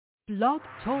Blog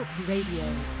Talk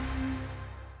Radio.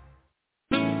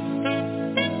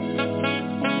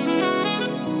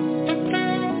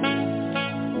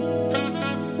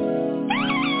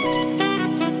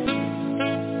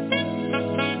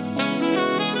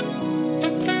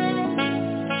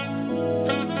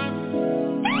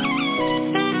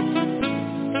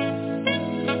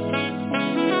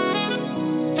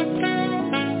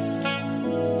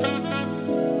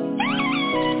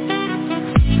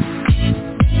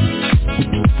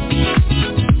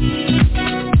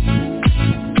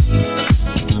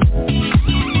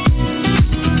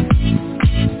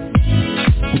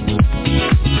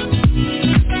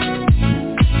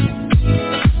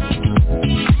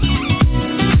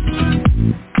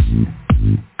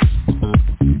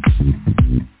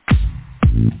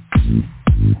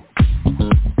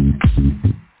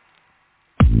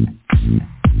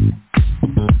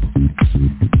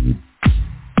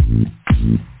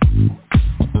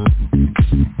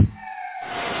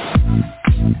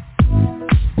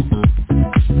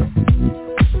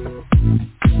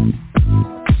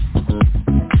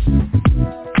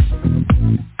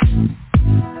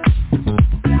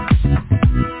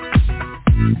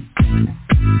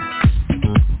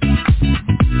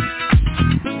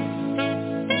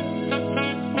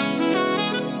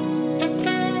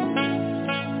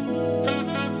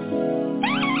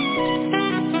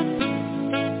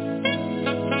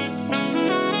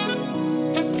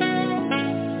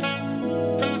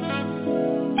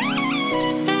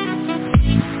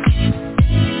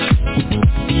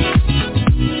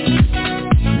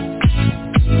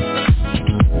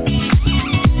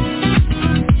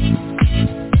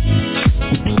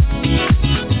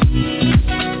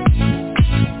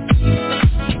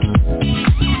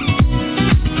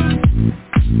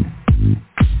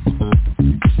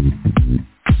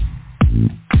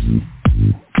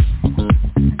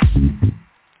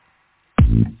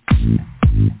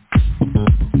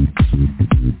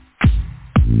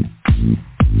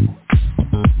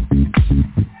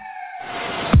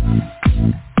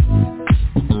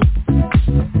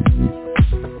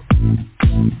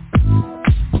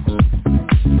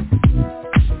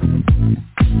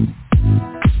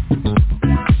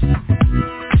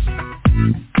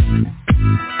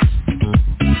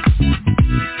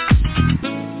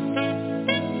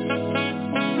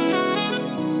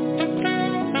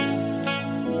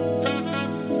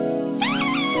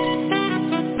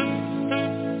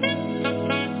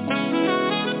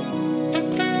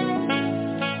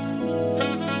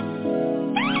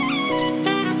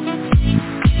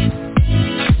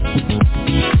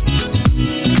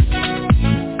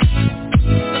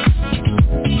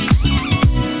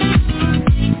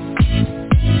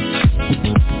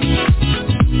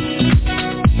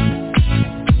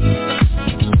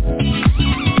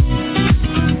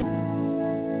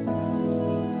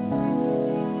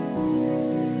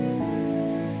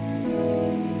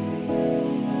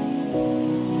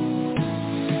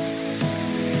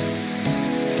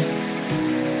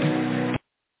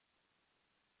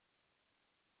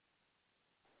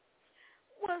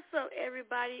 What's up,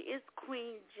 everybody? It's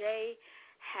Queen J.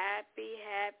 Happy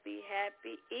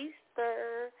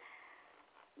Easter.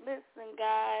 Listen,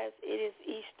 guys, it is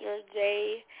Easter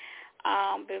Day.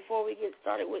 Before we get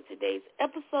started with today's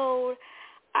episode,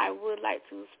 I would like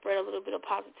to spread a little bit of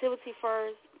positivity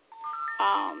first.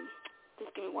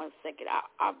 Just give me 1 second.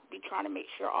 I'll be trying to make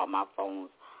sure all my phones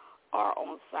are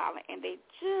on silent, and they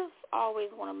just always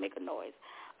want to make a noise.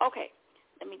 Okay,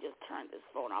 let me just turn this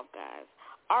phone off, guys.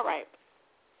 All right.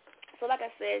 So like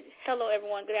I said, hello,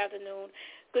 everyone. Good afternoon,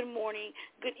 good morning,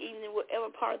 good evening,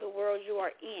 whatever part of the world you are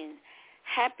in.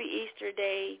 Happy Easter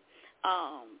Day.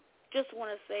 Just want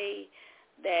to say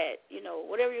that,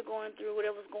 whatever you're going through,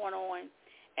 whatever's going on,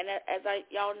 and as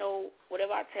y'all know,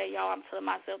 whatever I tell y'all, I'm telling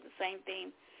myself the same thing.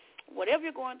 Whatever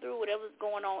you're going through, whatever's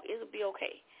going on, it'll be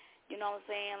okay. You know what I'm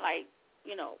saying? Like,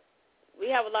 we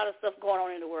have a lot of stuff going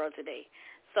on in the world today.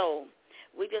 So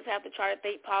we just have to try to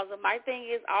think positive. My thing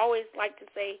is, I always like to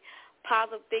say,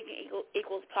 positive thinking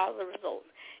equals positive results.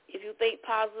 If you think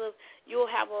positive, you'll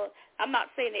have I'm not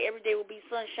saying that every day will be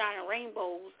sunshine and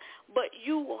rainbows, but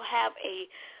you will have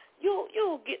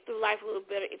you'll get through life a little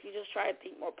better if you just try to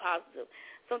think more positive.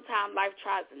 Sometimes life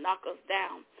tries to knock us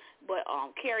down, but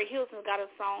Carrie Hilson's got a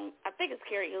song, I think it's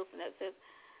Carrie Hilson, that says,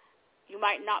 "You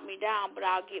might knock me down, but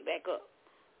I'll get back up."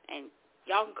 And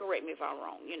y'all can correct me if I'm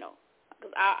wrong,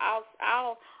 because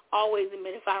I'll always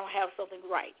admit if I don't have something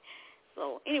right.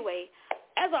 So anyway,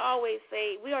 as I always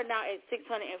say, we are now at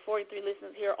 643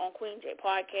 listeners here on Queen J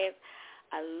Podcast.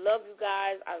 I love you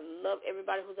guys. I love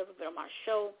everybody who's ever been on my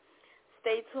show.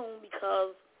 Stay tuned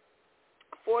because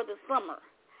for the summer,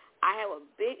 I have a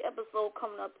big episode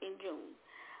coming up in June.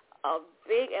 A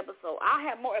big episode. I'll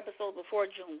have more episodes before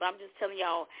June, but I'm just telling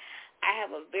y'all, I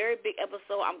have a very big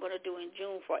episode I'm going to do in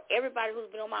June for everybody who's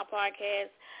been on my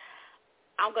podcast.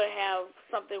 I'm going to have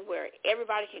something where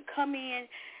everybody can come in,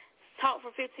 talk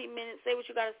for 15 minutes, say what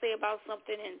you got to say about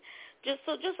something, and just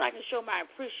so I can show my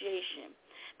appreciation.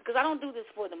 Because I don't do this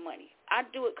for the money. I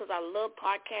do it because I love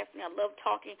podcasting. I love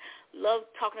talking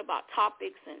about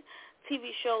topics and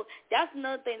TV shows. That's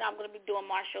another thing that I'm going to be doing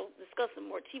my show, discussing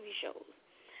more TV shows.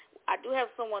 I do have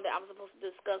someone that I'm supposed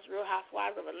to discuss Real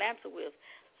Housewives of Atlanta with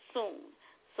soon.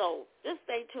 So just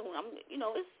stay tuned.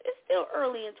 It's still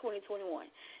early in 2021.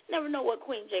 You never know what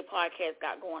Queen J podcast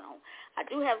got going on. I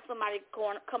do have somebody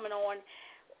coming on.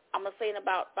 I'm going to say in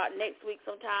about next week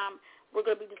sometime. We're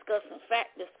going to be discussing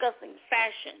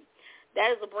fashion.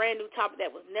 That is a brand new topic that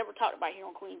was never talked about here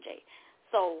on Queen J.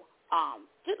 So,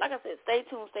 just like I said, stay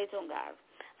tuned, guys.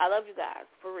 I love you guys,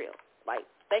 for real. Like,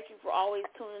 thank you for always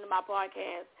tuning into my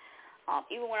podcast.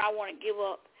 Even when I want to give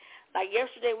up. Like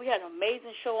yesterday, we had an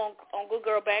amazing show on Good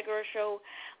Girl, Bad Girl show.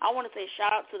 I want to say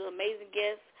shout out to the amazing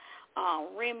guests,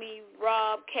 Remy,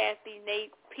 Rob, Kathy,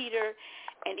 Nate, Peter,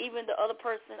 and even the other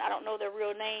person. I don't know their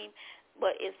real name.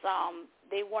 But it's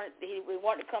we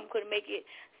wanted to come, couldn't make it.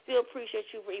 Still appreciate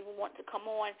you for even wanting to come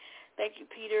on. Thank you,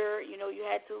 Peter. You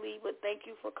had to leave, but thank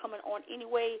you for coming on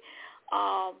anyway.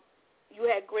 You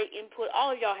had great input.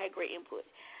 All of y'all had great input.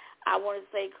 I want to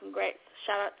say congrats.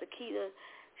 Shout out to Keita.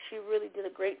 She really did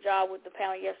a great job with the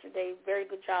panel yesterday. Very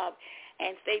good job.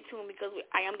 And stay tuned because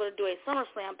I am going to do a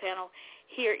SummerSlam panel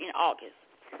here in August.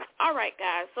 All right,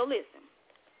 guys. So listen.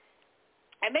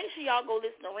 And make sure y'all go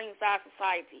listen to Ringside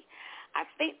Society.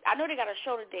 I know they got a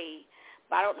show today,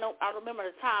 but I don't remember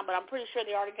the time, but I'm pretty sure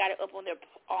they already got it up on their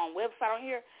website on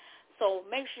here. So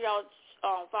make sure y'all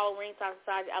follow Ringside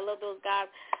Society. I love those guys.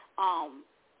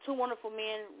 Two wonderful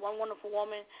men, one wonderful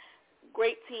woman,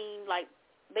 great team. Like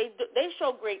they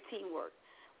show great teamwork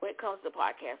when it comes to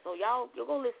podcasts. So you'll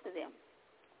go listen to them.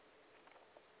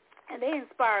 And they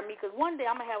inspire me because one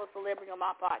day I'm going to have a celebrity on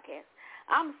my podcast.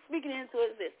 I'm speaking into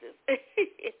existence.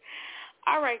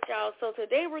 All right, y'all. So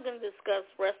today we're going to discuss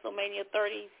WrestleMania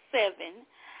 37.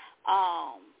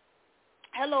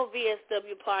 Hello,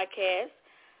 VSW Podcast.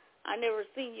 I never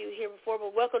seen you here before,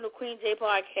 but welcome to Queen J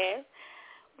Podcast.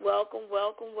 Welcome.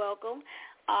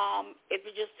 If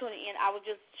you're just tuning in, I was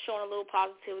just showing a little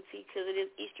positivity because it is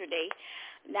Easter Day.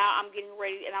 Now I'm getting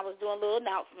ready, and I was doing little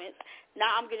announcements.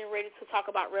 Now I'm getting ready to talk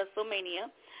about WrestleMania.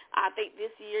 I think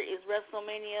this year is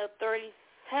WrestleMania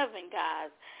 37, guys.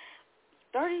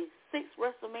 36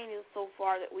 WrestleManias so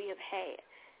far that we have had.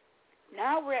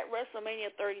 Now we're at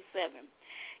WrestleMania 37.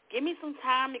 Give me some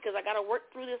time because I got to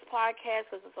work through this podcast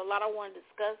because there's a lot I want to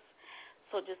discuss.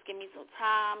 So just give me some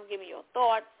time. Give me your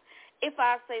thoughts. If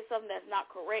I say something that's not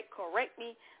correct, correct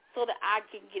me so that I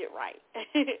can get it right.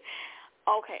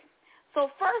 Okay.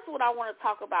 So first what I want to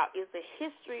talk about is the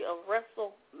history of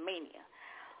WrestleMania.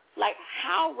 Like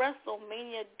how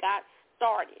WrestleMania got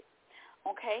started.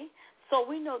 Okay? So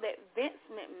we know that Vince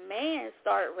McMahon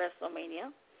started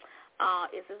WrestleMania.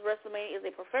 It says WrestleMania is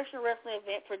a professional wrestling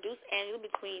event produced annually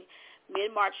between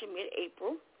mid-March and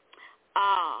mid-April.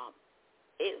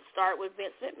 It started with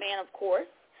Vince McMahon, of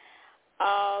course.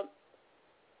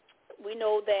 We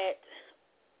know that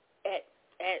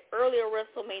at earlier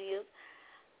WrestleManias,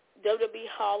 WWE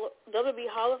Hall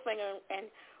of Fame and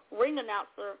ring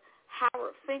announcer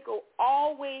Howard Finkel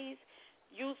always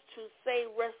used to say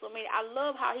WrestleMania. I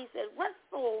love how he said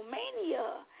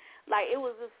WrestleMania. Like, it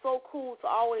was just so cool to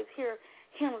always hear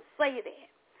him say that.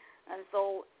 And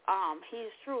so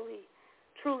he's truly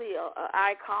an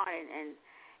icon and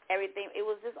everything. It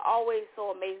was just always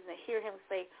so amazing to hear him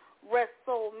say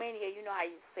WrestleMania. You know how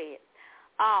you say it.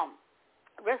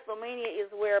 WrestleMania is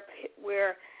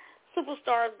where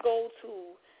superstars go to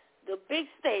the big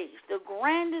stage, the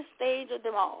grandest stage of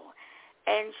them all,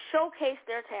 and showcase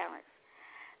their talents.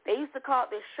 They used to call it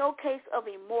the showcase of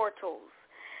immortals.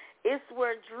 It's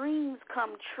where dreams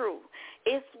come true.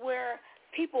 It's where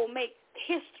people make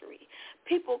history.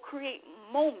 People create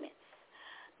moments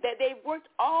that they've worked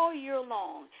all year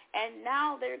long, and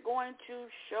now they're going to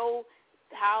show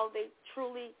how they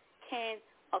truly can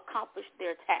accomplish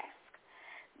their task.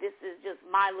 This is just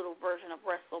my little version of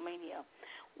WrestleMania.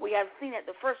 We have seen at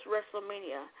the first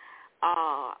WrestleMania,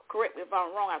 correct me if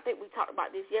I'm wrong, I think we talked about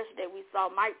this yesterday. We saw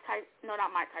Mike Tyson. No, not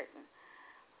Mike Tyson.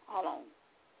 Hold on.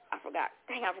 I forgot.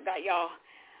 Dang, I forgot, y'all.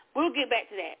 We'll get back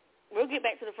to that. We'll get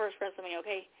back to the first WrestleMania,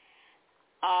 okay?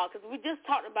 Because we just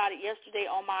talked about it yesterday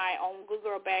on Good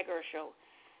Girl, Bad Girl show.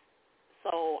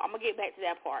 So I'm going to get back to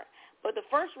that part. But the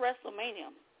first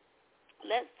WrestleMania,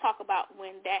 let's talk about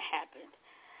when that happened.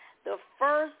 The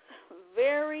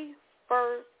very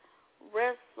first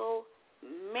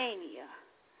WrestleMania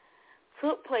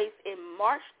took place in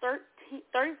March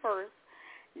 31st,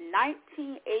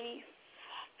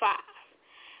 1985.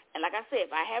 And like I said,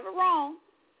 if I have it wrong,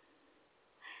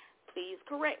 please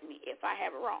correct me if I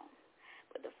have it wrong.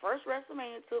 But the first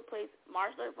WrestleMania took place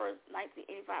March 31st,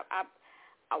 1985. I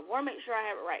want to make sure I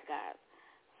have it right, guys.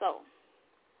 So,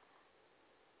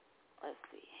 let's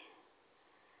see.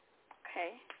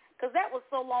 Okay. Because that was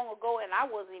so long ago, and I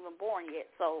wasn't even born yet.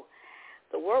 So,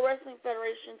 the World Wrestling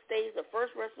Federation staged the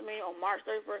first WrestleMania on March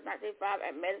 31st, 1985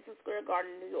 at Madison Square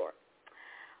Garden, New York.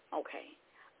 Okay.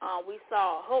 We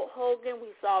saw Hulk Hogan.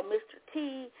 We saw Mr.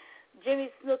 T, Jimmy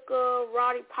Snuka,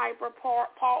 Roddy Piper, Paul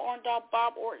Orndorff,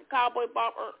 Bob Orton, Cowboy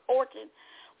Bob Orton.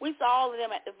 We saw all of them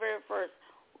at the very first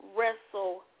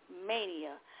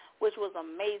WrestleMania, which was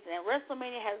amazing. And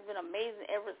WrestleMania has been amazing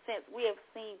ever since. We have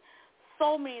seen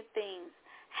so many things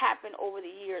happen over the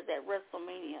years at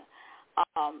WrestleMania.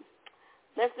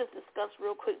 Let's just discuss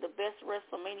real quick the best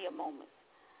WrestleMania moments.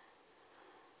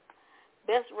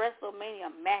 Best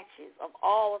WrestleMania matches of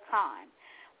all time.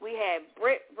 We had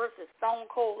Bret versus Stone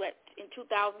Cold in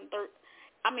WrestleMania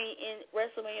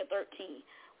 13.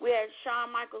 We had Shawn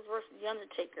Michaels versus The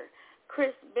Undertaker.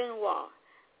 Chris Benoit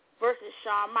versus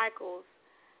Shawn Michaels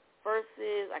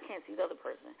versus, I can't see the other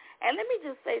person. And let me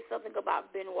just say something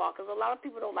about Benoit, because a lot of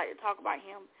people don't like to talk about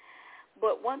him.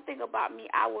 But one thing about me,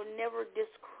 I will never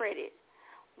discredit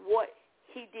what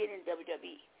he did in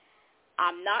WWE.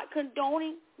 I'm not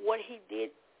condoning what he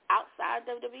did outside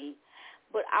WWE,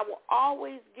 but I will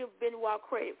always give Benoit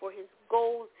credit for his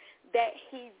goals that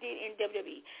he did in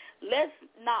WWE. Let's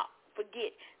not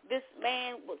forget, this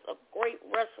man was a great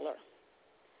wrestler.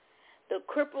 The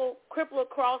crippler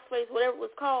crossface, whatever it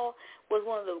was called, was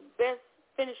one of the best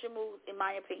finishing moves in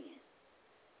my opinion.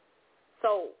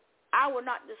 So I will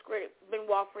not discredit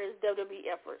Benoit for his WWE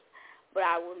efforts, but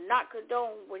I will not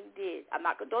condone what he did. I'm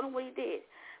not condoning what he did,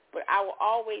 but I will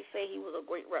always say he was a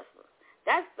great wrestler.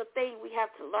 That's the thing, we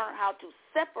have to learn how to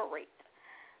separate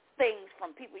things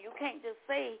from people. You can't just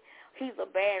say he's a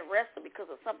bad wrestler because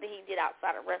of something he did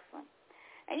outside of wrestling.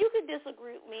 And you can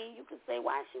disagree with me. You can say,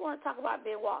 why does she want to talk about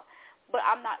Benoit? But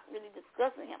I'm not really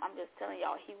discussing him. I'm just telling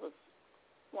y'all he was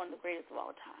one of the greatest of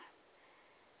all time.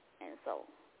 And so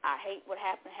I hate what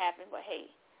happened, but hey,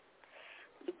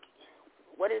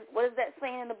 what is that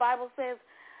saying in the Bible says?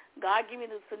 God give me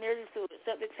the serenity to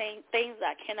accept the things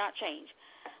that I cannot change.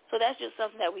 So that's just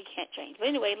something that we can't change. But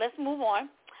anyway, let's move on.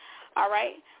 All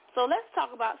right. So let's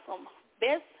talk about some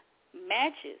best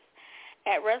matches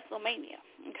at WrestleMania.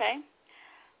 Okay.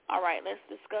 All right. Let's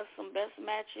discuss some best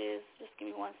matches. Just give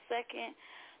me 1 second.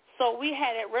 So we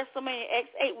had at WrestleMania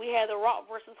X8, we had The Rock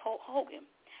versus Hulk Hogan.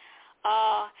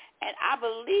 And I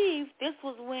believe this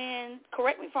was when,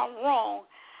 correct me if I'm wrong,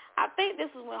 I think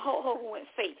this is when Hulk Hogan went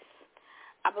face.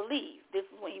 I believe this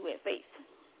is when he went face.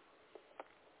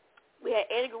 We had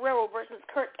Eddie Guerrero versus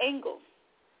Kurt Angle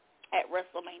at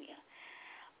WrestleMania.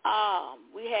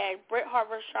 We had Bret Hart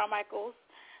versus Shawn Michaels,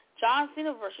 John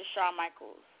Cena versus Shawn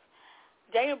Michaels,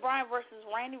 Daniel Bryan versus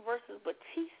Randy versus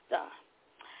Batista.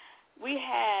 We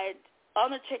had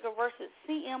Undertaker versus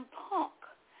CM Punk.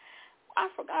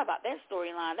 I forgot about that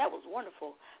storyline. That was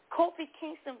wonderful. Kofi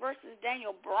Kingston versus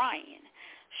Daniel Bryan.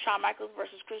 Shawn Michaels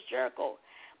versus Chris Jericho.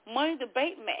 Money in the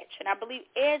Bank match, and I believe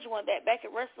Edge won that back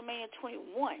at WrestleMania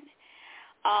 21.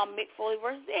 Mick Foley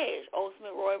versus Edge.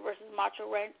 Ultimate Roy versus Macho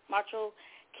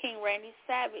King Randy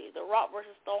Savage. The Rock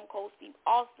versus Stone Cold Steve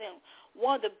Austin.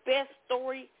 One of the best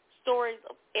stories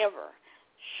of ever.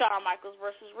 Shawn Michaels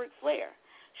versus Ric Flair.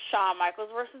 Shawn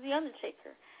Michaels versus The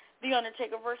Undertaker. The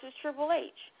Undertaker versus Triple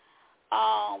H.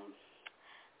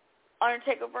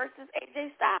 Undertaker versus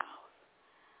AJ Styles.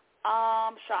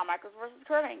 Shawn Michaels versus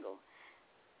Kurt Angle.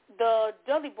 The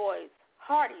Dudley Boys,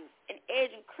 Hardys, and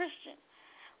Edge and Christian.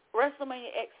 WrestleMania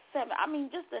X7. I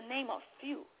mean, just to name a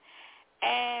few.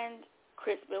 And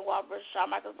Chris Benoit versus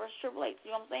Shawn Michaels versus Triple H.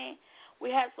 You know what I'm saying?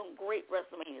 We had some great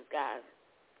WrestleManias, guys.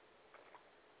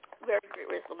 Very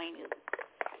great WrestleManias.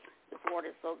 This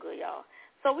water is so good, y'all.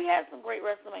 So we had some great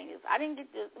WrestleManias. I didn't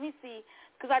get this. Let me see,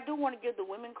 because I do want to give the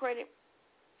women credit.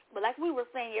 But like we were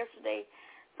saying yesterday,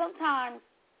 sometimes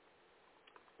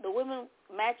the women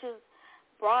matches,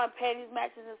 bra and panties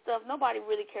matches and stuff, nobody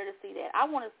really care to see that. I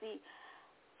want to see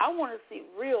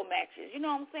real matches. You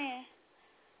know what I'm saying?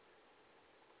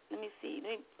 Let me see.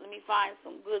 Let me find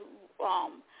some good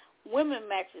women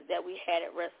matches that we had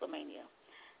at WrestleMania.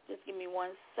 Just give me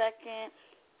 1 second.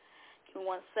 Give me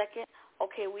 1 second.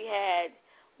 Okay, we had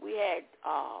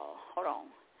hold on.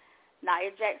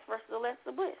 Nia Jax versus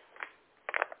Alexa Bliss.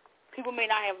 People may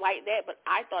not have liked that, but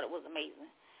I thought it was amazing.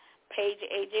 Paige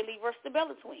and AJ Lee versus the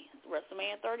Bella Twins,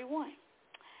 WrestleMania 31.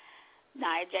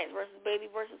 Nia Jax versus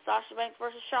Bayley versus Sasha Banks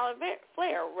versus Charlotte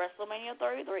Flair, WrestleMania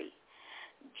 33.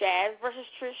 Jazz versus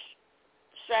Trish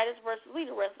Stratus versus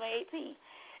Lita, WrestleMania 18.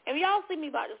 And y'all see me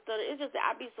about this stuff, it's just that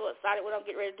I be so excited when I'm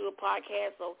getting ready to do a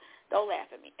podcast, so don't laugh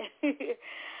at me.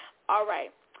 All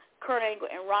right. Kurt Angle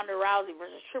and Ronda Rousey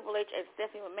versus Triple H and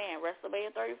Stephanie McMahon,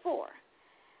 WrestleMania 34.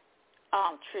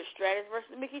 Trish Stratus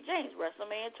versus Mickie James,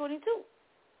 WrestleMania 22.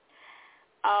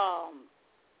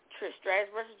 Trish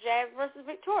Stratus versus Jazz versus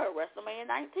Victoria, WrestleMania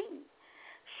 19.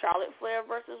 Charlotte Flair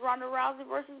versus Ronda Rousey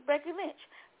versus Becky Lynch,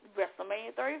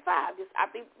 WrestleMania 35. I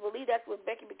believe that's when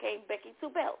Becky became Becky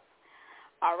Two Belts.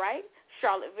 All right.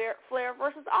 Charlotte Flair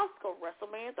versus Asuka,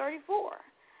 WrestleMania 34.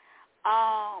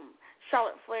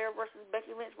 Charlotte Flair versus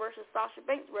Becky Lynch versus Sasha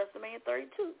Banks, WrestleMania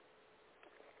 32.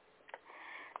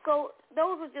 So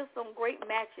those are just some great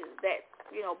matches that,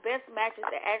 best matches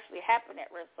that actually happened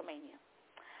at WrestleMania.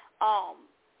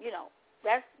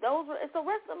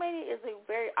 WrestleMania is a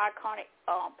very iconic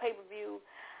pay-per-view,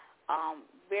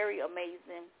 very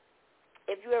amazing.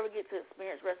 If you ever get to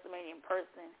experience WrestleMania in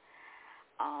person,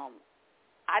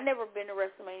 I never been to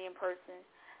WrestleMania in person,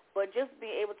 but just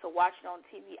being able to watch it on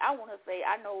TV, I want to say,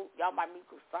 I know y'all might be,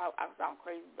 I sound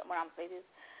crazy when I'm saying this,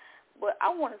 but I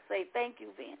want to say thank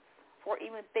you, Vince, for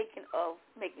even thinking of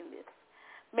making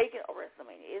a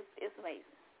WrestleMania. It's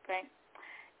amazing, okay?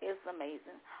 It's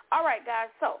amazing. All right,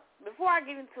 guys, so before I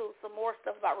get into some more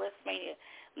stuff about WrestleMania,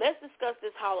 let's discuss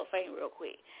this Hall of Fame real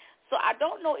quick. So I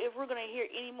don't know if we're going to hear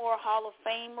any more Hall of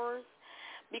Famers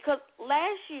because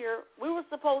last year we were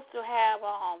supposed to have,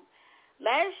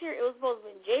 it was supposed to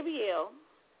be JBL.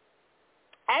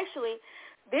 Actually,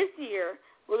 this year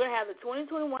we're going to have the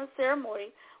 2021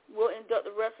 ceremony. We'll induct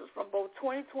the wrestlers from both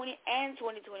 2020 and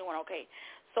 2021, okay?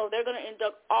 So they're going to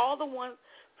induct all the ones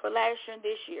for last year and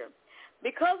this year.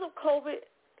 Because of COVID,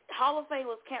 Hall of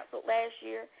Fame was canceled last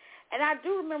year. And I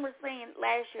do remember saying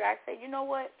last year, I said, you know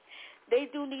what? They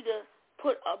do need to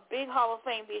put a big Hall of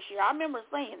Fame this year. I remember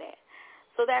saying that.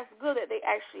 So that's good that they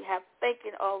actually have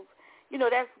thinking of,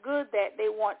 that's good that they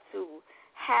want to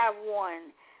have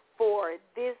one for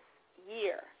this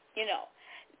year.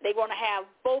 They want to have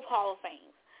both Hall of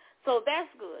Fames. So that's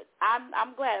good.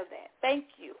 I'm glad of that. Thank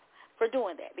you for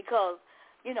doing that because,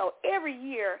 every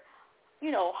year,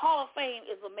 Hall of Fame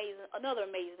is amazing, another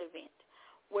amazing event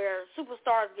where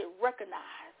superstars get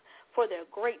recognized for their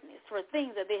greatness, for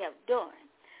things that they have done,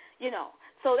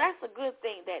 So that's a good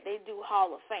thing that they do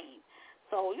Hall of Fame.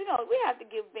 So, we have to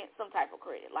give Vince some type of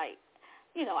credit. Like,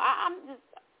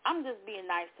 I'm just being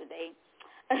nice today.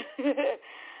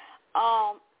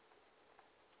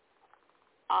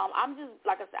 I'm just,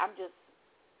 like I said, I'm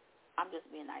just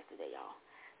being nice today, y'all.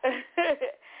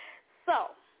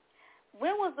 So,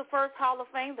 when was the first Hall of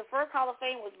Fame? The first Hall of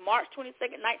Fame was March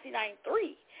 22nd,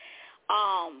 1993.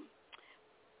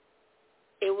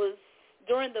 It was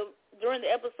during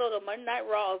the episode of Monday Night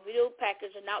Raw, a video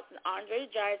package announcing Andre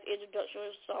the Giant's introduction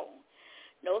was shown.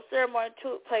 No ceremony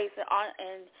took place,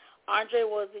 and Andre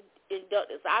was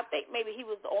inducted. So I think maybe he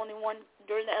was the only one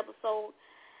during the episode,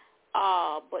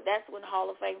 but that's when Hall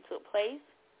of Fame took place.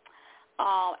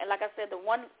 And like I said, the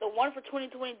one for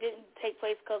 2020 didn't take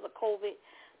place because of COVID.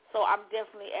 So I'm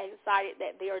definitely excited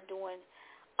that they are doing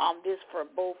this for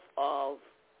both of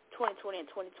 2020 and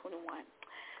 2021.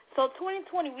 So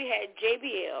 2020 we had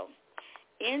JBL,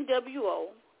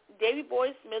 NWO, Davey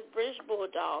Boy Smith, British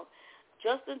Bulldog,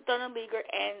 Justin Thunder Liger,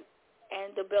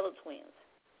 and the Bella Twins.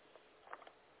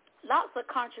 Lots of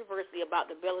controversy about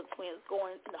the Bella Twins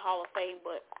going to the Hall of Fame,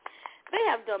 but they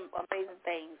have done amazing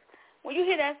things. When you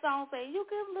hear that song say, "You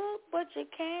can look, but you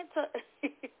can't touch,"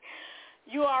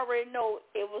 you already know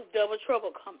it was double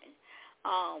trouble coming.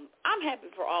 I'm happy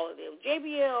for all of them.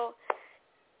 JBL,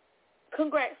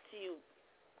 congrats to you,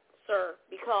 sir,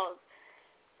 because,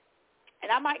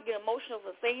 and I might get emotional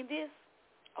for saying this.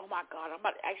 Oh, my God, I'm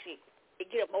about to actually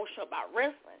get emotional about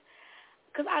wrestling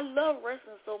because I love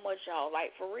wrestling so much, y'all,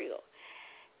 like, for real.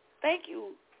 Thank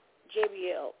you,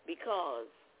 JBL, because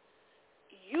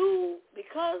you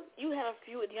had a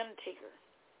feud with The Undertaker.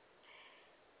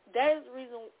 That is the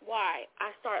reason why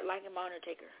I started liking my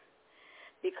Undertaker.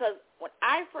 Because when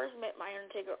I first met my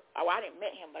Undertaker, I didn't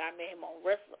meet him, but I met him on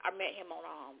wrestling. I met him on,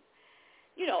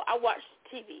 I watched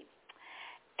TV.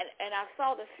 And I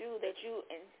saw the feud that you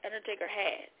and Undertaker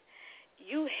had.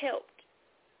 You helped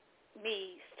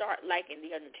me start liking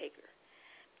The Undertaker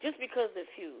just because of the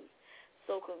feud.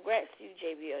 So congrats to you,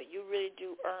 JBL. You really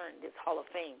do earn this Hall of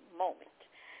Fame moment.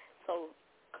 So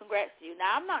congrats to you.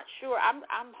 Now, I'm not sure.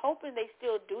 I'm hoping they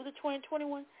still do the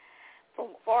 2021.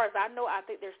 From far as I know, I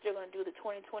think they're still going to do the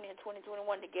 2020 and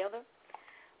 2021 together.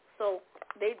 So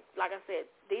they, like I said,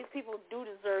 these people do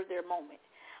deserve their moment.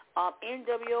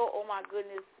 NWO, oh my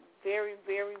goodness, very,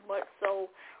 very much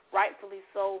so, rightfully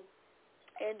so.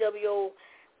 NWO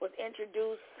was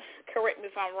introduced, correct me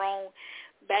if I'm wrong,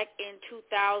 back in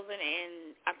 2000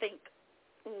 and I think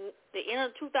the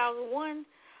end of 2001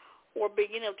 or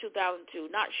beginning of 2002,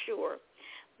 not sure.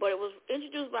 But it was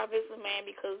introduced by Vince McMahon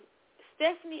because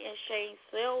Stephanie and Shane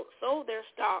sold their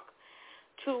stock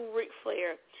to Ric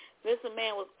Flair. Vince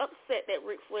McMahon was upset that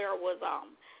Ric Flair was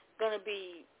going to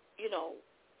be,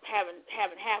 having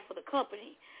half of the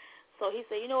company. So he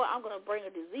said, you know what, I'm going to bring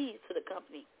a disease to the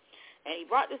company. And he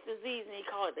brought this disease, and he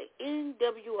called it the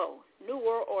NWO, New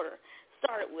World Order.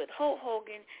 Started with Hulk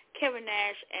Hogan, Kevin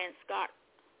Nash, and Scott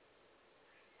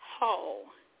Hall.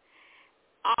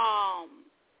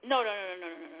 No.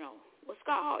 Was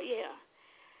Scott Hall? Yeah.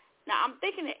 Now, I'm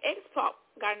thinking that X-Pac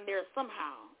got in there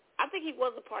somehow. I think he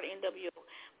was a part of NWO.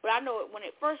 But I know when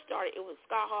it first started, it was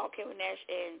Scott Hall, Kevin Nash,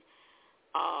 and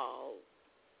Hulk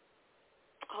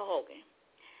Hogan.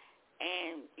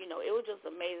 And, it was just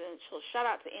amazing. So shout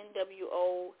out to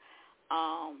NWO.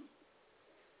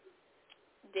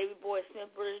 David Boy Smith,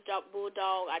 British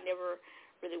Bulldog. I never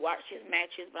really watched his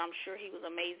matches, but I'm sure he was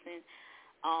amazing.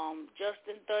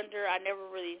 Justin Thunder, I never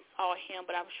really saw him,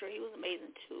 but I'm sure he was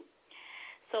amazing too.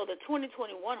 So the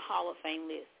 2021 Hall of Fame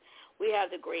list, we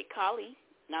have the Great Khali.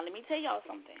 Now, let me tell y'all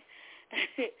something.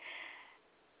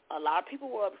 A lot of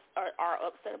people are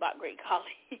upset about Great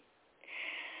Khali.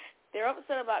 They're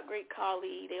upset about Great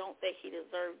Khali. They don't think he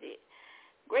deserved it.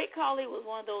 Great Khali was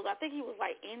one of those, I think he was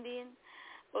like Indian,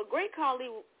 but Great Khali,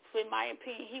 in my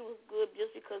opinion, he was good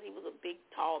just because he was a big,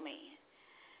 tall man.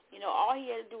 All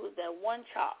he had to do was that one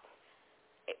chop.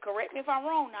 Correct me if I'm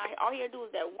wrong now. All he had to do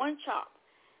was that one chop,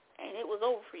 and it was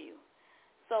over for you.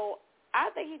 So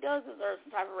I think he does deserve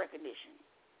some type of recognition.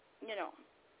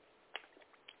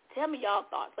 Tell me y'all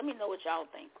thoughts. Let me know what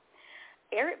y'all think.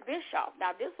 Eric Bischoff.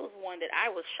 Now, this was one that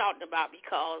I was shocked about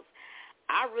because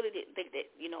I really didn't think that,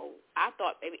 I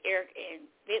thought maybe Eric and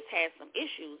Vince had some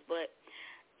issues, but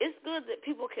it's good that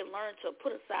people can learn to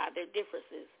put aside their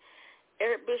differences.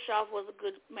 Eric Bischoff was a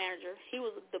good manager. He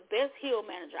was the best heel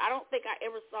manager. I don't think I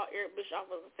ever saw Eric Bischoff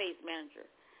as a face manager.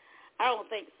 I don't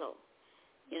think so.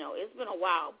 It's been a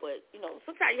while, but,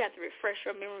 sometimes you have to refresh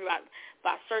your memory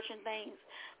by searching things.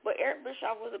 But Eric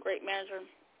Bischoff was a great manager.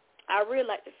 I really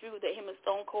liked the feud that him and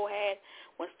Stone Cold had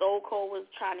when Stone Cold was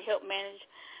trying to help manage,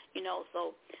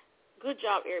 so good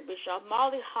job, Eric Bischoff.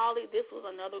 Molly Holly, this was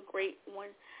another great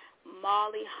one.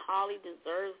 Molly Holly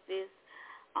deserves this.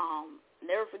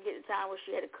 Never forget the time when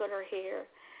she had to cut her hair.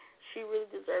 She really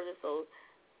deserves it, so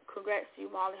congrats to you,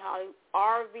 Molly Holly.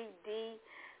 RVD,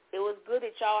 it was good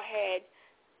that y'all had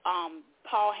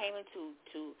Paul Heyman to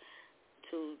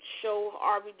show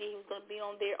RVD he was going to be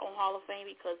on there on Hall of Fame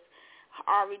because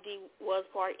RVD was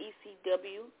part of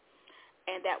ECW,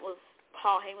 and that was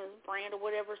Paul Heyman's brand or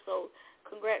whatever, so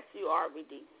congrats to you,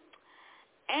 RVD.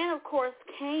 And, of course,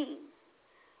 Kane,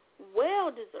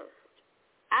 well-deserved.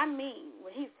 I mean,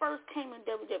 when he first came in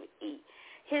WWE,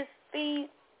 his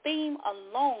theme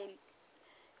alone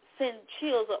sent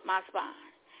chills up my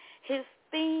spine. His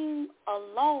theme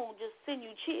alone just send you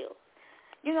chills.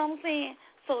 You know what I'm saying?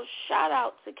 So shout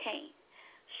out to Kane.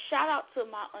 Shout out to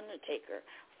my Undertaker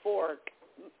for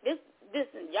this.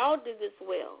 Listen, y'all did this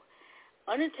well.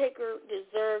 Undertaker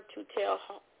deserved to tell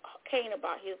Kane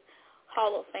about his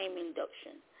Hall of Fame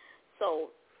induction. So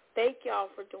thank y'all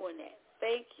for doing that.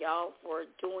 Thank y'all for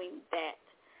doing that.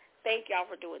 Thank y'all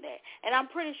for doing that. And I'm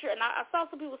pretty sure, and I saw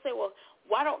some people say, well,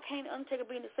 why don't Kane and Undertaker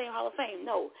be in the same Hall of Fame?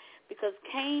 No, because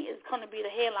Kane is going to be the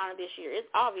headliner this year. It's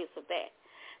obvious of that.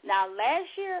 Now,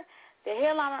 last year, the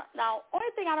headliner,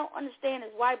 only thing I don't understand is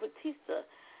why Batista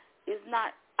is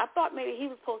not, I thought maybe he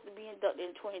was supposed to be inducted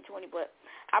in 2020, but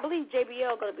I believe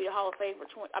JBL is going to be the Hall of Fame for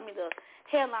the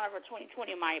headliner for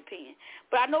 2020 in my opinion.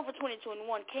 But I know for 2021,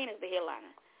 Kane is the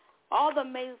headliner. All the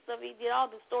amazing stuff he did, all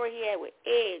the story he had with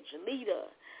Edge, Lita.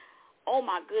 Oh,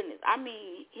 my goodness. I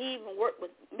mean, he even worked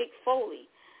with Mick Foley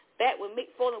back when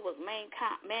Mick Foley was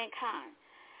Mankind.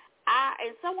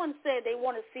 And someone said they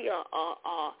want to see a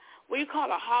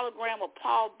hologram of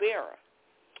Paul Bearer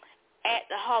at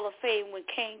the Hall of Fame when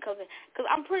Kane comes in. Because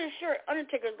I'm pretty sure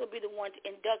Undertaker is going to be the one to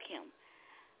induct him.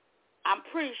 I'm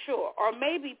pretty sure. Or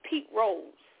maybe Pete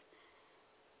Rose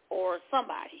or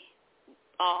somebody.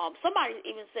 Somebody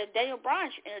even said Daniel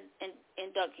Bryan should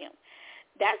induct him.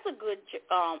 That's a good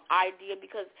idea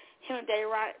because him and Daniel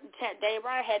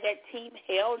Bryan had that Team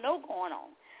Hell No going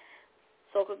on.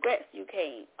 So congrats to you,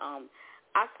 Kane.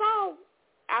 I saw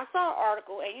an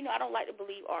article, and I don't like to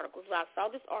believe articles, but I saw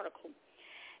this article,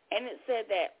 and it said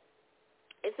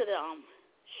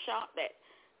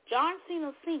John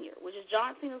Cena Sr., which is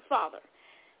John Cena's father,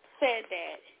 said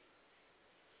that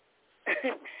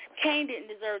Kane didn't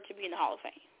deserve to be in the Hall of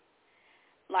Fame.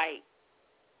 Like,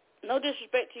 no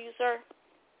disrespect to you, sir,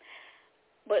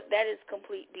 but that is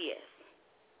complete BS.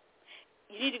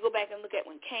 You need to go back and look at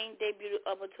when Kane debuted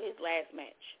up until his last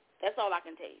match. That's all I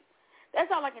can tell you. That's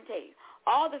all I can tell you.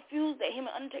 All the feuds that him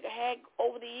and Undertaker had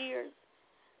over the years,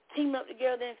 teaming up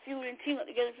together and feuding, teaming up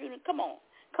together and feuding, come on.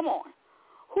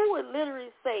 Who would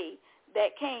literally say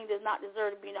that Kane does not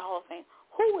deserve to be in the Hall of Fame?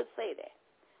 Who would say that?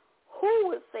 Who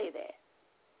would say that?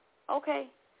 Okay?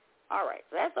 All right.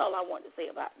 So that's all I wanted to say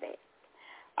about that.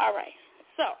 All right.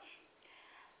 So,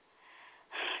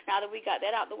 now that we got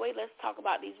that out the way, let's talk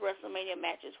about these WrestleMania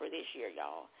matches for this year,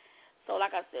 y'all. So,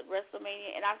 like I said,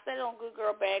 WrestleMania, and I said it on Good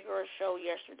Girl, Bad Girl show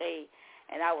yesterday,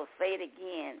 and I will say it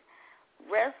again.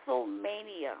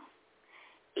 WrestleMania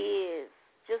is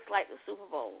just like the Super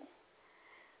Bowl,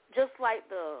 just like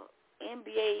the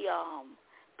NBA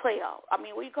playoff. I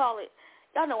mean, what do you call it?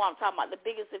 Y'all know what I'm talking about, the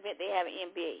biggest event they have in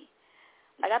NBA.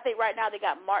 Like, I think right now they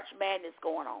got March Madness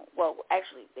going on. Well,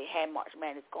 actually, they had March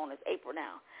Madness going on. It's April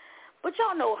now. But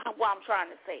y'all know what I'm trying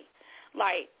to say.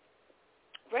 Like,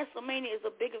 WrestleMania is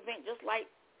a big event just like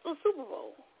the Super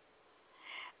Bowl.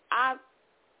 I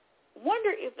wonder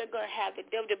if they're going to have the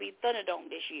WWE Thunderdome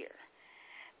this year.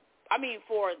 I mean,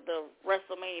 for the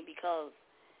WrestleMania, because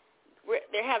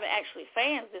they're having actually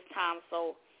fans this time,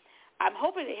 so I'm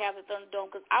hoping they have the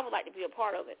Thunderdome because I would like to be a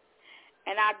part of it.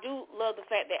 And I do love the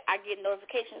fact that I get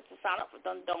notifications to sign up for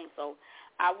Thunderdome, so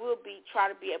I will try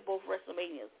to be at both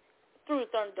WrestleManias through the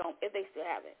Thunderdome if they still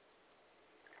have it.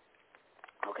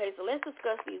 Okay, so let's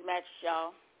discuss these matches,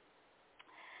 y'all.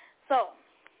 So,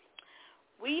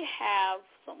 we have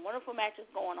some wonderful matches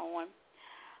going on.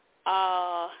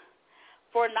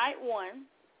 For night one,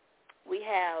 we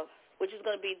have, which is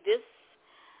going to be this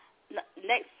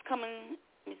next coming,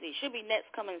 should be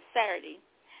next coming Saturday.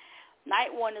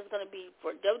 Night one is going to be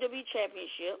for WWE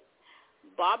Championship,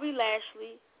 Bobby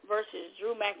Lashley versus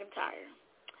Drew McIntyre.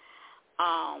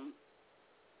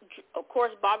 Of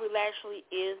course, Bobby Lashley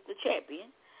is the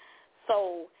champion,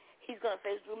 so he's going to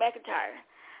face Drew McIntyre.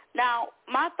 Now,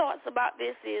 my thoughts about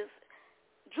this is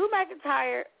Drew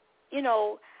McIntyre,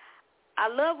 I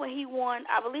love when he won,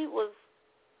 I believe was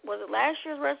it last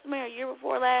year's WrestleMania or year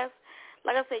before last?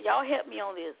 Like I said, y'all help me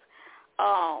on this.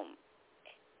 I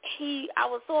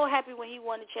was so happy when he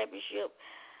won the championship,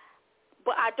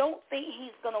 but I don't think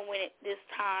he's going to win it this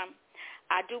time.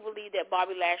 I do believe that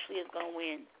Bobby Lashley is going to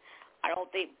win. I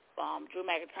don't think Drew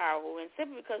McIntyre will win,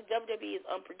 simply because WWE is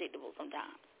unpredictable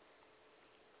sometimes.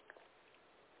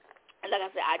 And like I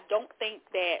said, I don't think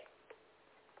that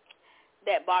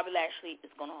Bobby Lashley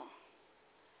is going to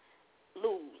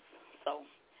lose. So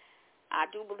I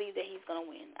do believe that he's going to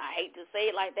win. I hate to say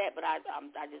it like that, but I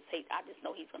just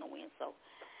know he's going to win. So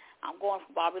I'm going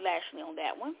for Bobby Lashley on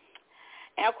that one.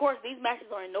 And of course, these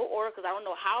matches are in no order because I don't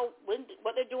know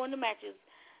what they're doing the matches.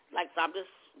 Like, so I'm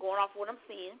just going off what I'm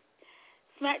seeing.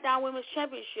 SmackDown Women's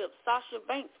Championship, Sasha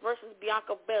Banks versus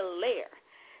Bianca Belair.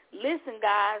 Listen,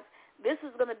 guys, this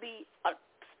is going to be a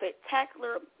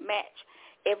spectacular match.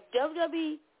 If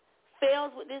WWE fails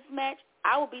with this match,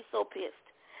 I will be so pissed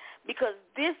because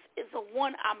this is the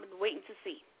one I've been waiting to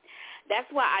see. That's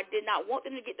why I did not want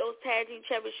them to get those tag team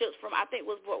championships from, I think it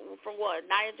was from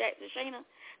Nia Jax and Shayna?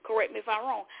 Correct me if I'm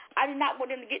wrong. I did not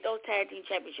want them to get those tag team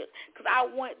championships because I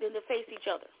wanted them to face each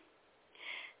other.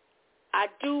 I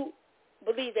do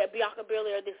believe that Bianca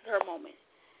Belair, this is her moment.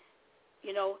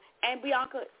 And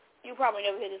Bianca, you probably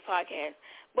never hear this podcast,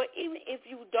 but even if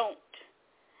you don't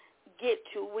get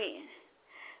to win,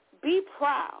 be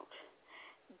proud.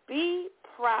 Be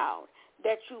proud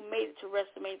that you made it to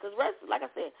WrestleMania because, like I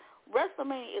said,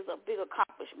 WrestleMania is a big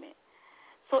accomplishment.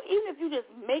 So even if you just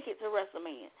make it to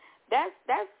WrestleMania, that's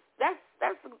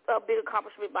a big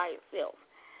accomplishment by itself.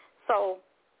 So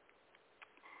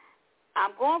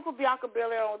I'm going for Bianca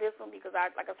Belair on this one because,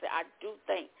 like I said, I do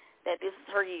think that this is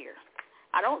her year.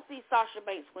 I don't see Sasha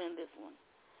Banks winning this one.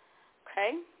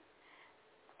 Okay?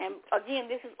 And, again,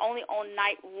 this is only on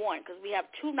night one because we have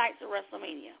 2 nights of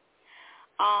WrestleMania.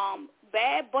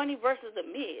 Bad Bunny versus The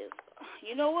Miz.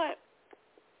 You know what?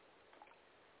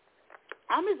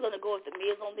 I'm just going to go with The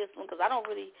Miz on this one because I don't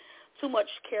really too much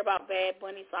care about Bad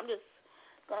Bunny, so I'm just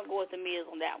going to go with The Miz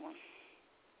on that one.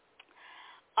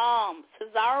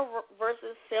 Cesaro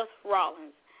versus Seth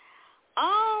Rollins.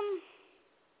 I'm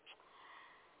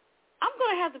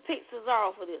going to have to pick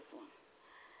Cesaro for this one.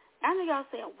 I know y'all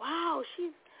saying, wow,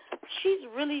 she's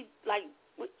really, like,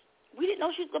 we didn't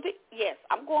know she was going to pick. Yes,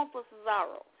 I'm going for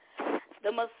Cesaro.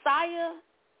 The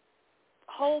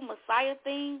whole Messiah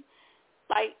thing,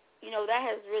 Like, that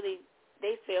has really,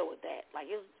 they failed with that. Like,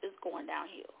 it's going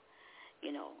downhill,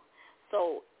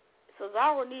 So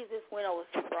Cesaro needs this win over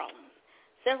Seth Rollins.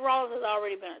 Seth Rollins has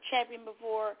already been a champion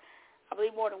before, I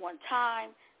believe more than one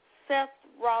time.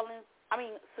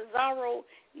 Cesaro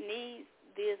needs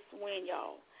this win,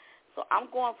 y'all. So I'm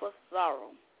going for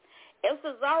Cesaro. If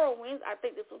Cesaro wins, I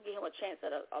think this will give him a chance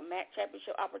at a match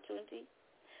championship opportunity.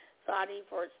 So I need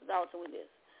for Cesaro to win this.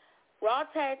 Raw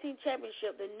Tag Team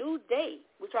Championship, the New Day,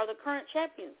 which are the current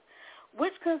champions,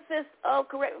 which consists of,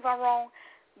 correct me if I'm wrong,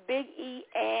 Big E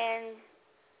and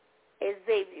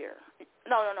Xavier.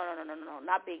 No,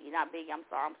 not Big E, I'm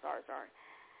sorry.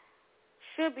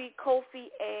 Should be Kofi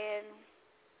and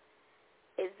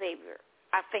Xavier,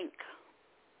 I think.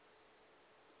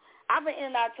 I've been in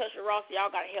and out of touch with Ross, so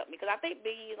y'all got to help me, because I think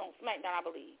Big E is on SmackDown, I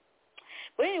believe.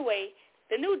 But anyway,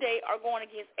 the New Day are going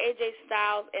against AJ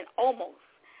Styles and Omos.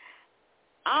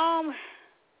 I'm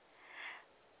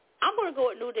going to go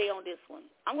with New Day on this one.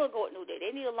 I'm going to go with New Day. They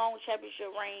need a long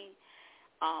championship reign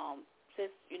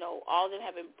since, all of them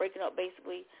have been breaking up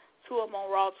basically. 2 of them on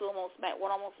Raw, 2 of them on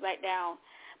one of them on SmackDown.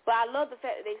 But I love the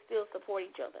fact that they still support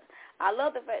each other. I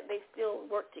love the fact that they still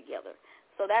work together.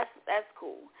 So that's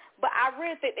cool. But I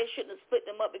really think they shouldn't have split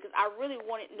them up, because I really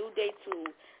wanted New Day to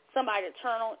somebody to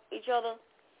turn on each other.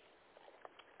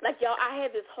 Like, y'all, I had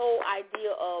this whole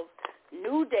idea of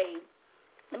New Day.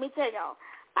 Let me tell y'all,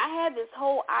 I had this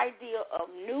whole idea of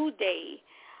New Day.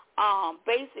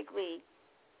 Basically,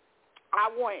 I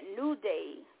wanted New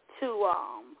Day to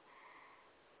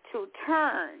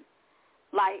turn,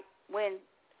 like when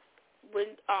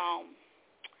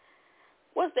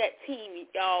what's that team,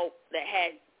 y'all, that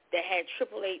had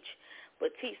Triple H,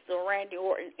 Batista, Randy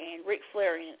Orton, and Ric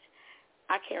Flair in it?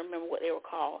 I can't remember what they were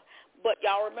called, but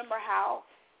y'all remember how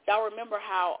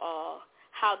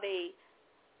they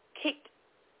kicked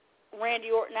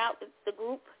Randy Orton out the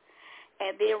group,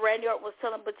 and then Randy Orton was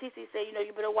telling Batista, he said,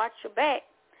 you better watch your back.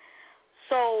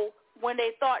 So when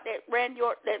they thought that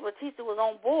that Batista was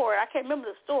on board, I can't remember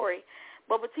the story,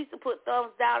 but Batista put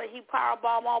thumbs down and he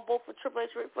powerbombed all both for Triple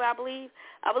H, Ric Flair, I believe.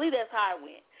 I believe that's how it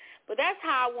went. But that's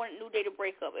how I wanted New Day to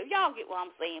break up. If y'all get what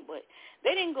I'm saying, but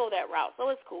they didn't go that route, so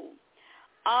it's cool.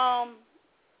 All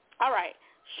right.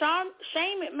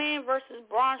 Shane McMahon versus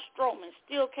Braun Strowman,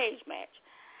 steel cage match.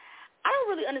 I don't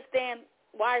really understand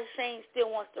why Shane still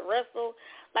wants to wrestle.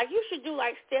 Like, you should do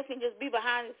like Stephanie, just be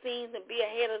behind the scenes and be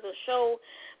ahead of the show,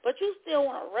 but you still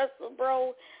want to wrestle,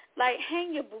 bro. Like,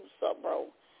 hang your boots up, bro.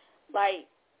 Like,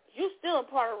 you still a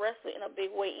part of wrestling in a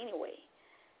big way anyway.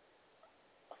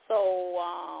 So,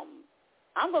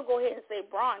 I'm going to go ahead and say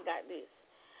Braun got this.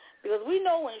 Because we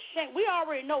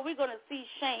already know we're going to see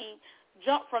Shane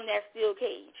jump from that steel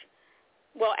cage.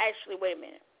 Well, actually, wait a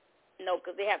minute. No,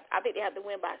 because I think they have to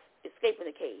win by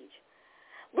escaping the cage.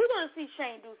 We're going to see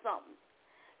Shane do something.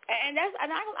 And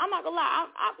I'm not going to lie.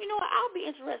 I'll be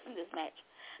interested in this match.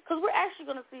 Because we're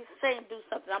actually going to see Shane do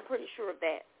something. I'm pretty sure of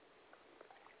that.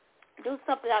 Do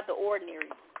something out of the ordinary.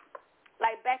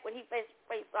 Like back when he faced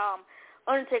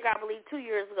Undertaker, I believe, 2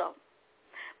 years ago.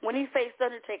 When he faced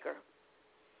Undertaker.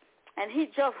 And he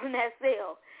jumped from that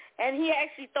cell. And he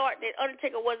actually thought that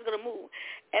Undertaker wasn't going to move.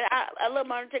 And I love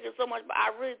my Undertaker so much, but I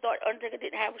really thought Undertaker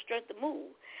didn't have the strength to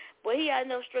move. But he had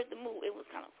enough strength to move. It was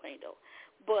kind of funny, though.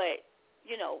 But,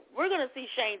 we're going to see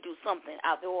Shane do something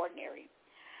out of the ordinary.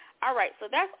 All right, so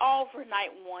that's all for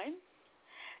night 1.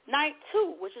 Night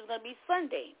 2, which is going to be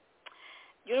Sunday,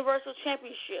 Universal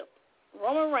Championship.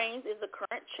 Roman Reigns is the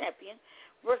current champion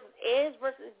versus Edge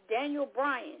versus Daniel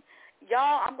Bryan.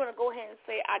 Y'all, I'm going to go ahead and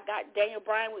say I got Daniel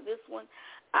Bryan with this one.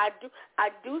 I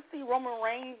do see Roman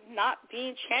Reigns not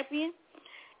being champion,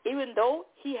 even though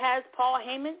he has Paul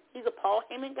Heyman. He's a Paul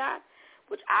Heyman guy,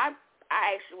 which I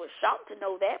actually was shocked to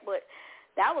know that, but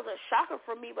that was a shocker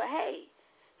for me. But, hey,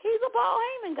 he's a Paul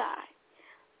Heyman guy.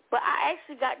 But I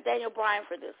actually got Daniel Bryan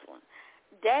for this one.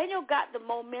 Daniel got the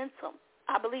momentum,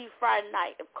 I believe, Friday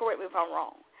night. Correct me if I'm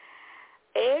wrong.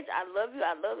 Edge, I love you.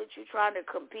 I love that you're trying to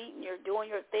compete and you're doing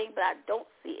your thing, but I don't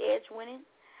see Edge winning.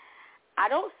 I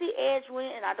don't see Edge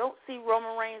winning, and I don't see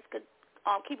Roman Reigns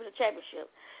keeping the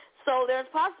championship. So there's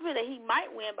a possibility that he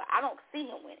might win, but I don't see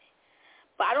him winning.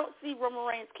 But I don't see Roman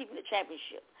Reigns keeping the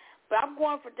championship. But I'm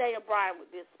going for Daniel Bryan with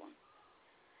this one.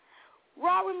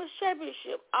 Raw Women's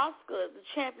Championship, Asuka, the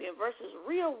champion, versus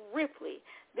Rhea Ripley.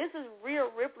 This is Rhea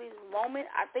Ripley's moment.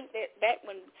 I think that back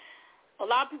when a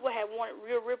lot of people had wanted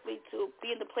Rhea Ripley to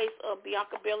be in the place of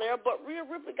Bianca Belair, but Rhea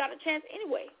Ripley got a chance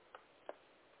anyway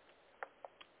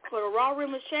for the Raw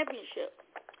Women's Championship.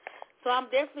 So I'm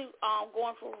definitely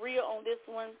going for Rhea on this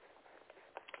one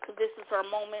because this is her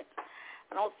moment.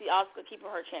 I don't see Asuka keeping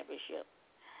her championship.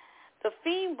 The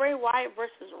Fiend Bray Wyatt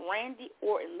versus Randy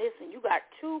Orton. Listen, you got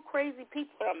two crazy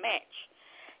people for a match.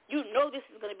 You know this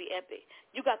is going to be epic.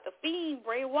 You got the Fiend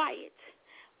Bray Wyatt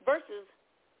versus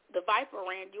the Viper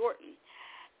Randy Orton.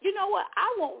 You know what? I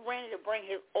want Randy to bring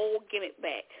his old gimmick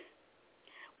back.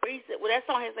 Where he said, well, that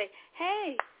song he say,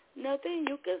 hey, nothing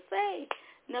you can say.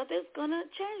 Nothing's going to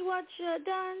change what you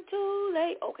done too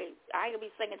late. Okay, I ain't going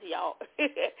to be singing to y'all.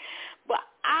 But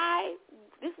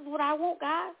this is what I want,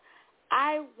 guys.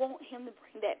 I want him to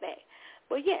bring that back.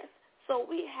 But, yes, so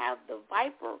we have the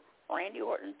Viper, Randy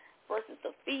Orton, versus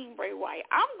the Fiend, Bray Wyatt.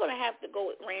 I'm going to have to go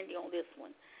with Randy on this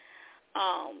one.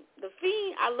 The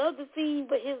Fiend, I love the Fiend,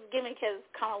 but his gimmick has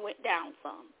kind of went down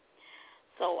some.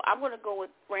 So I'm going to go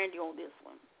with Randy on this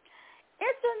one.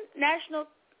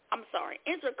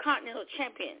 Intercontinental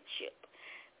Championship.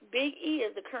 Big E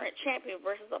is the current champion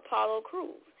versus Apollo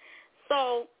Crews.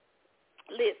 So,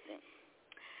 listen.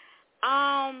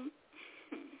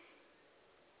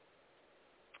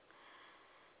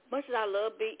 Much as I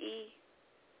love Big E,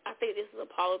 I think this is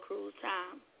Apollo Crews'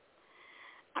 time.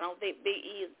 I don't think Big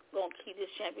E is going to keep this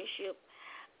championship.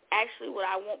 Actually, what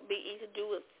I want Big E to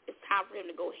do is it's time for him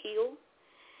to go heel.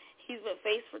 He's been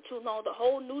faced for too long. The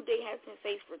whole New Day has been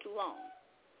faced for too long.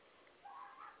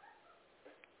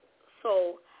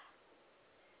 So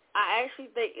I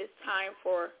actually think it's time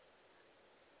for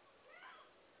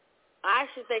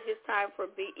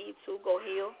Big E to go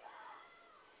heel.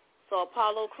 So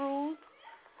Apollo Crews,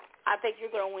 I think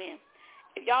you're going to win.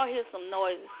 If y'all hear some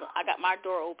noise, I got my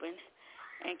door open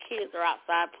and kids are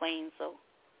outside playing, so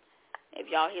if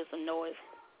y'all hear some noise.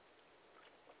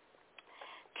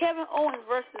 Kevin Owens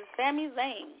versus Sami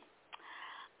Zayn.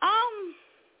 I'm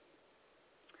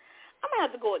going to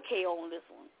have to go with KO on this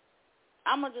one.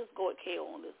 I'm going to just go with KO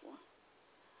on this one.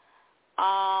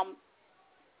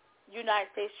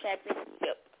 United States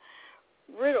Championship.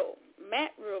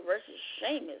 Matt Riddle versus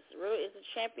Sheamus. Riddle is the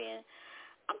champion.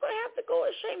 I'm going to have to go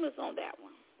with Sheamus on that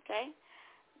one, okay?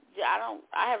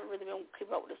 I haven't really been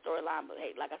keeping up with the storyline, but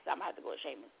hey, like I said, I'm going to have to go with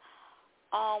Sheamus.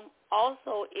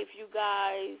 Also, if you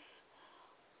guys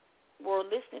were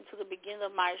listening to the beginning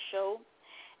of my show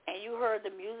and you heard the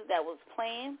music that was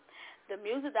playing, the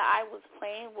music that I was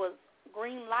playing was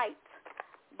Green Light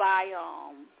by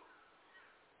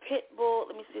Pitbull.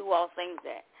 Let me see who else sings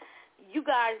that. You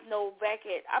guys know back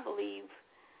at, I believe,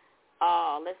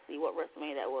 let's see what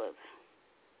WrestleMania that was.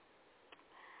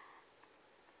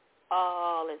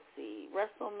 Let's see,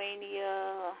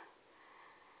 WrestleMania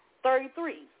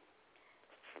 33.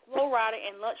 Flo Rida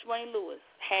and Lunch Money Lewis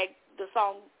had the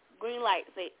song Green Light,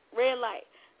 say red light,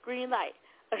 green light.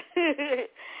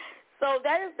 So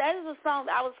that is a song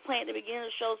that I was playing at the beginning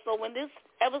of the show. So when this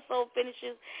episode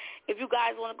finishes, if you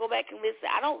guys want to go back and listen,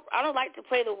 I don't like to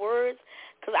play the words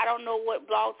because I don't know what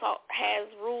Blog Talk has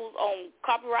rules on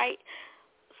copyright.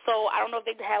 So I don't know if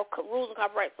they have rules on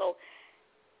copyright. So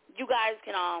you guys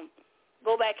can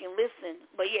go back and listen.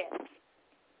 But yeah,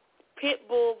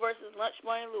 Pitbull versus Lunch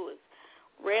Money Lewis,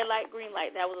 red light, green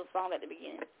light. That was a song at the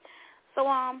beginning. So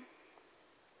I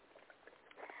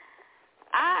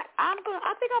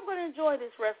think I'm gonna enjoy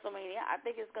this WrestleMania. I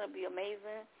think it's gonna be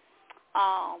amazing.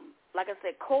 Like I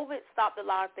said, COVID stopped a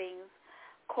lot of things.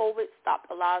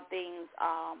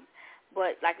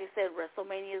 But like I said,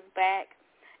 WrestleMania is back,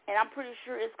 and I'm pretty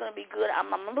sure it's gonna be good. I'm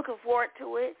looking forward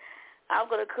to it. I'm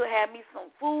gonna have me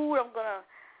some food. I'm gonna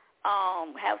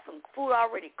have some food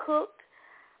already cooked.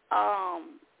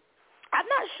 I'm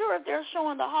not sure if they're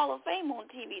showing the Hall of Fame on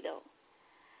TV though.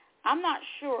 I'm not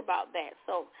sure about that.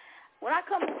 So when I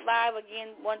come live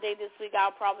again one day this week,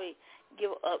 I'll probably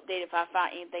give an update if I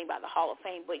find anything about the Hall of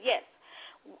Fame. But, yes,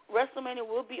 WrestleMania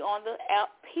will be on the app.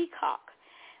 Peacock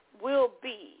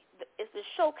it's the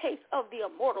showcase of the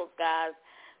Immortals, guys.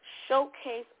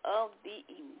 Showcase of the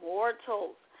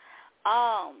Immortals.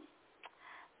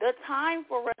 The time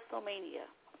for WrestleMania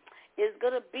is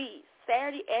going to be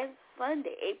Saturday and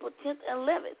Sunday, April 10th and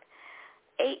 11th,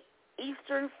 8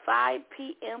 Eastern, 5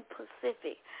 p.m.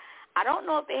 Pacific. I don't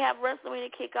know if they have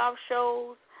WrestleMania kickoff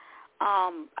shows.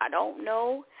 I don't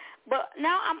know. But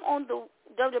now I'm on the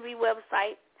WWE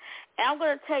website, and I'm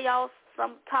going to tell y'all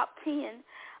some top 10.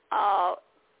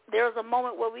 There was a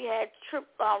moment where we had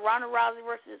Ronda Rousey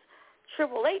versus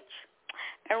Triple H,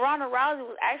 and Ronda Rousey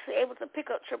was actually able to pick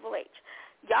up Triple H.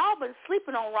 Y'all been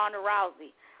sleeping on Ronda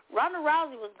Rousey. Ronda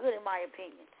Rousey was good in my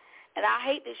opinion. And I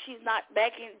hate that she's not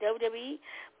back in WWE,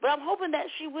 but I'm hoping that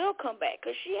she will come back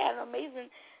because she had an amazing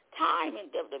time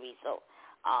in WWE. So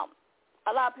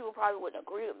a lot of people probably wouldn't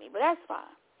agree with me, but that's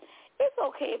fine. It's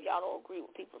okay if y'all don't agree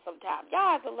with people sometimes.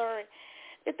 Y'all have to learn.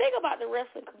 The thing about the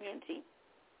wrestling community,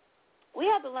 we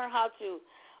have to learn how to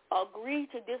agree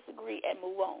to disagree and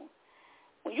move on.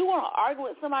 when you want to argue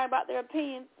with somebody about their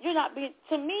opinion, you're not being,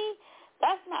 to me,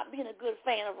 that's not being a good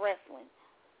fan of wrestling.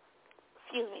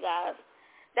 Excuse me, guys.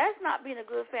 That's not being a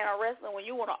good fan of wrestling when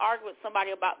you want to argue with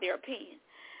somebody about their opinion,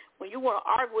 when you want to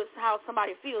argue with how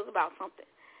somebody feels about something.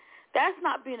 That's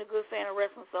not being a good fan of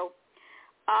wrestling. So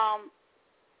I'm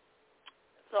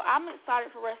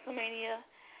excited for Wrestlemania.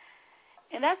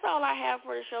 And that's all I have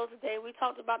for the show today. We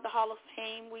talked about the Hall of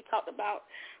Fame. We talked about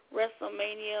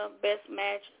Wrestlemania, best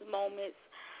matches, moments.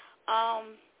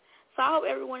 So I hope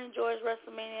everyone enjoys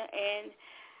Wrestlemania. And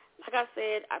like I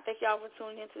said, I thank y'all for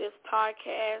tuning into this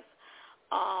podcast.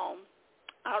 I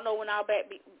don't know when I'll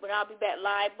be back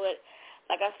live, but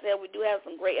like I said, we do have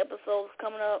some great episodes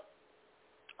coming up.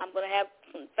 I'm going to have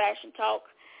some fashion talk.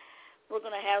 We're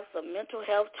going to have some mental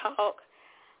health talk.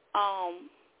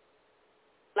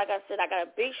 Like I said, I got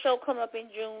a big show coming up in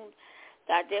June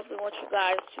that I definitely want you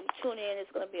guys to tune in.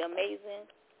 It's going to be amazing.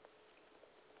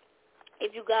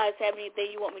 If you guys have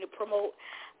anything you want me to promote,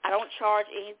 I don't charge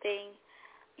anything.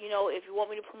 You know, if you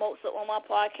want me to promote something on my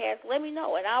podcast, let me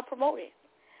know, and I'll promote it.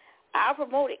 I'll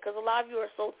promote it because a lot of you are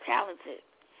so talented.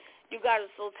 You guys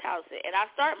are so talented. And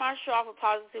I start my show off with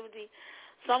positivity,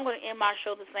 so I'm going to end my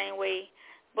show the same way.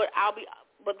 But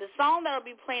the song that I'll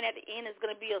be playing at the end is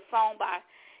going to be a song by,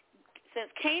 since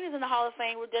Kane is in the Hall of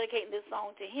Fame, we're dedicating this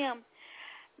song to him.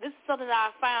 This is something that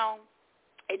I found.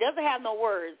 It doesn't have no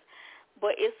words,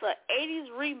 but it's an 80s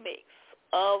remix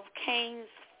of Kane's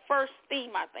first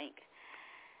theme, I think.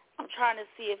 I'm trying to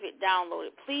see if it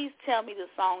downloaded. Please tell me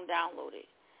the song downloaded.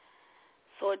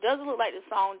 So it doesn't look like the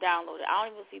song downloaded. I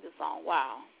don't even see the song.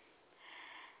 Wow.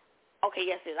 Okay,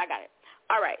 yes, it is. I got it.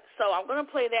 All right, so I'm going to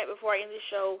play that before I end the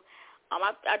show.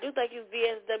 I do thank you,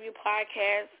 VSW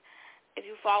Podcast. If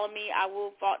you follow me, I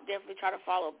will definitely try to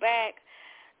follow back.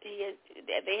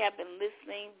 They have been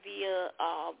listening via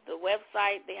the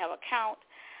website. They have an account.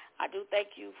 I do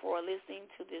thank you for listening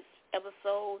to this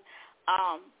episode.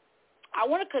 I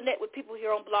want to connect with people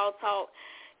here on Blog Talk,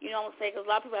 you know what I'm saying, because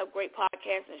a lot of people have great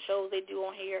podcasts and shows they do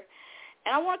on here.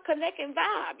 And I want to connect and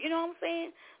vibe, you know what I'm saying?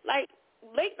 Like,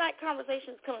 late night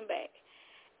conversations coming back.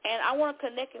 And I want to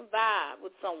connect and vibe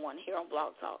with someone here on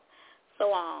Blog Talk. So,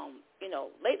 you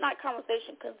know, late night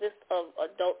conversation consists of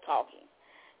adult talking.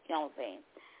 You know what I'm saying?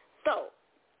 So,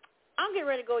 I'm getting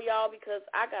ready to go, y'all, because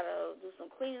I got to do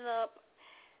some cleaning up,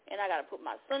 and I got to put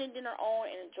my Sunday dinner on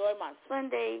and enjoy my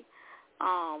Sunday.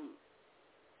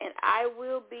 And I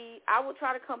will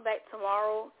try to come back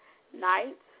tomorrow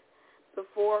night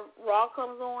before Raw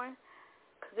comes on,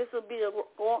 because this will be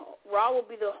Raw will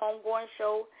be the homegoing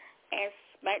show, and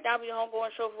SmackDown will be the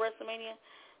homegoing show for WrestleMania.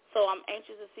 So I'm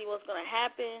anxious to see what's going to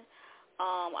happen.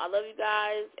 I love you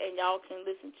guys, and y'all can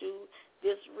listen to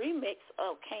this remix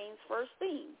of Kane's first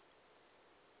theme.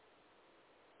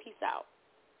 Peace out.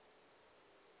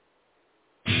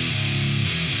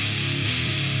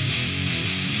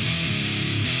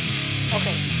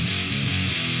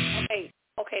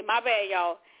 Okay, my bad,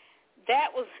 y'all.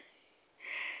 That's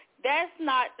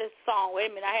not the song. Wait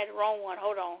a minute, I had the wrong one.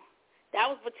 Hold on. That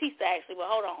was Batista, actually, but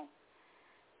hold on.